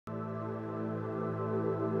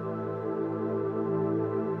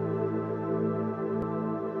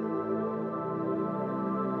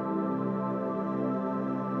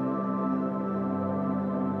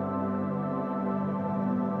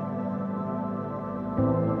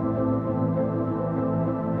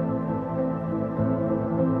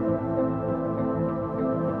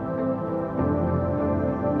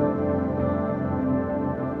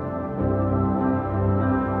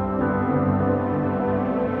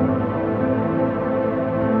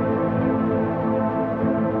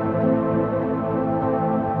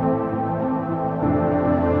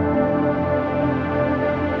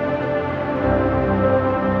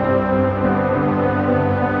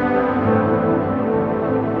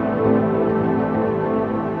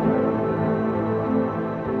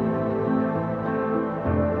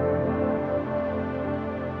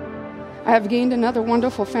I have gained another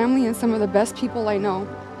wonderful family and some of the best people I know.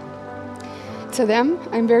 To them,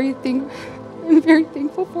 I'm very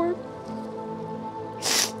thankful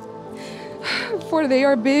for they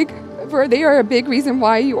are a big reason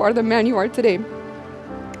why you are the man you are today.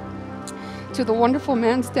 To the wonderful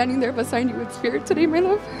man standing there beside you in spirit today, my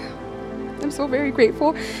love, I'm so very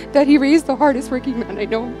grateful that he raised the hardest working man I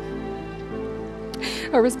know.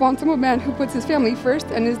 A responsible man who puts his family first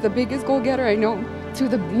and is the biggest goal-getter I know. To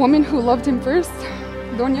the woman who loved him first,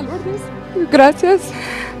 Doña Lourdes, gracias.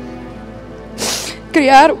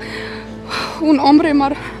 Criar un hombre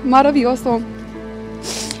maravilloso.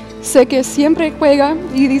 Sé que siempre juega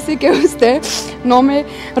y dice que usted no me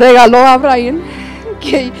regaló a Brian,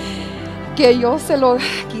 que yo se lo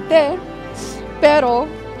quité, pero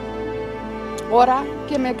ahora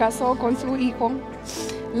que me casó con su hijo,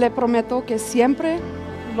 le prometo que siempre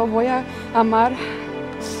lo voy a amar.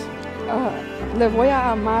 Le voy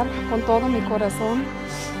a amar con todo mi corazón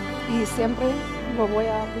y siempre lo voy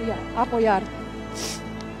a apoyar.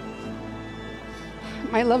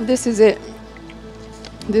 My love, this is it.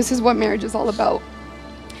 This is what marriage is all about.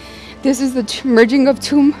 This is the merging of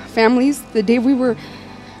two families, the day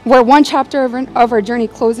where one chapter of our journey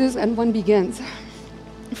closes and one begins.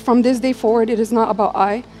 From this day forward, it is not about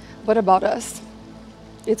I, but about us.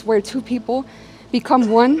 It's where two people become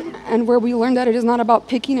one, and where we learn that it is not about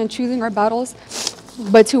picking and choosing our battles,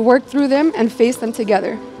 but to work through them and face them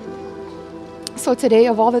together. So today,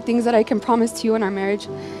 of all the things that I can promise to you in our marriage,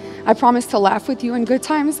 I promise to laugh with you in good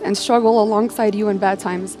times and struggle alongside you in bad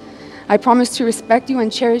times. I promise to respect you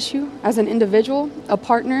and cherish you as an individual, a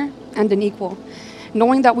partner, and an equal,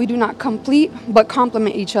 knowing that we do not complete but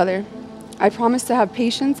complement each other. I promise to have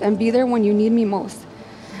patience and be there when you need me most.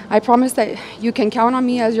 I promise that you can count on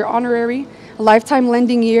me as your honorary lifetime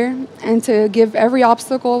lending ear, and to give every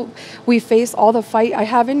obstacle we face all the fight I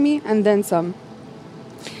have in me and then some.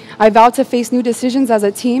 I vow to face new decisions as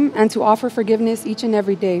a team and to offer forgiveness each and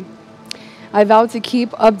every day. I vow to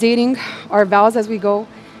keep updating our vows as we go,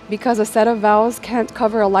 because a set of vows can't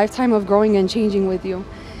cover a lifetime of growing and changing with you.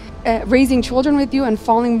 Raising children with you and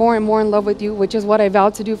falling more and more in love with you, which is what I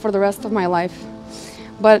vow to do for the rest of my life.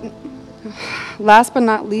 But last but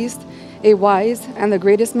not least, a wise and the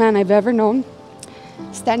greatest man I've ever known,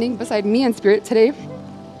 standing beside me in spirit today,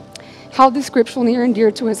 held this scripture near and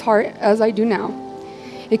dear to his heart as I do now.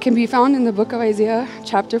 It can be found in the book of Isaiah,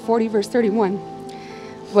 chapter 40, verse 31.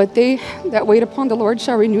 But they that wait upon the Lord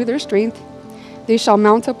shall renew their strength. They shall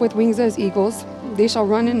mount up with wings as eagles. They shall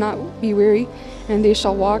run and not be weary, and they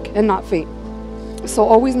shall walk and not faint. So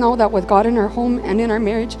always know that with God in our home and in our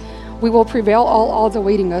marriage, we will prevail all odds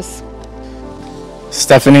awaiting us.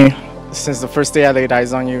 Stephanie, since the first day I laid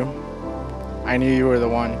eyes on you, I knew you were the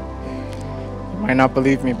one. You might not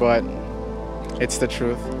believe me, but it's the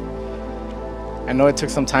truth. I know it took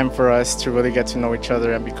some time for us to really get to know each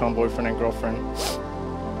other and become boyfriend and girlfriend,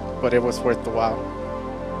 but it was worth the while.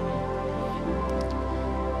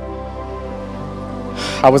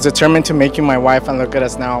 I was determined to make you my wife, and look at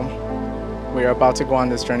us now. We are about to go on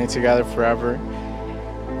this journey together forever,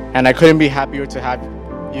 and I couldn't be happier to have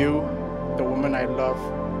you, the woman I love,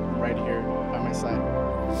 right here by my side.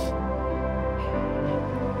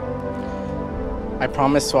 I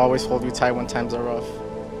promise to always hold you tight when times are rough.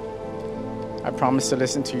 I promise to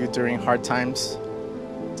listen to you during hard times,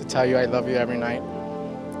 to tell you I love you every night.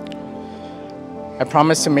 I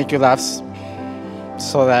promise to make you laugh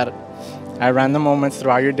so that at random moments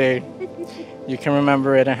throughout your day, you can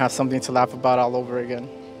remember it and have something to laugh about all over again.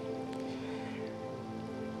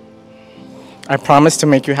 I promise to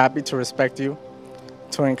make you happy, to respect you,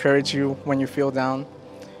 to encourage you when you feel down.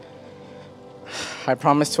 I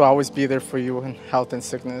promise to always be there for you in health and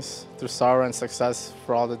sickness, through sorrow and success,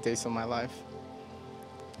 for all the days of my life.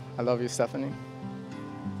 I love you, Stephanie.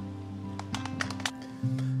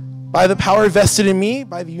 By the power vested in me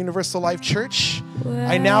by the Universal Life Church,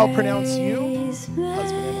 I now pronounce you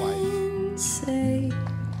husband and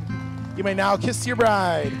wife. You may now kiss your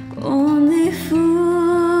bride. Only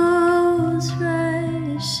fools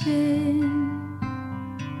rush in,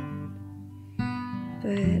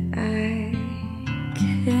 but I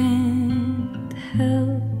can't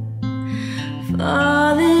help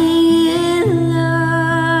falling in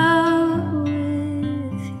love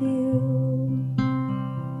with you.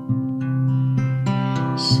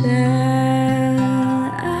 Shall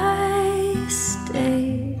I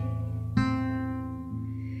stay?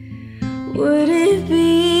 Would it be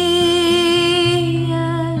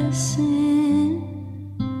a sin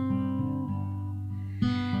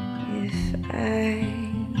if I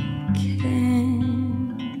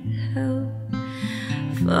can't help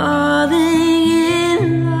falling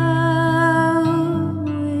in love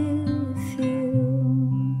with you?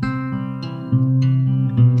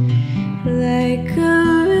 Like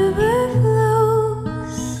a river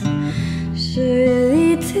flows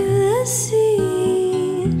surely to the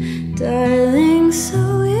sea, darling,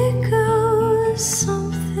 so it goes.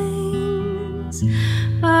 Some things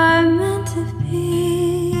are meant to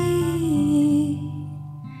be.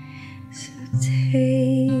 So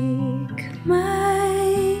take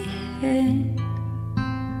my hand,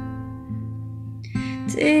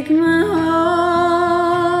 take my heart.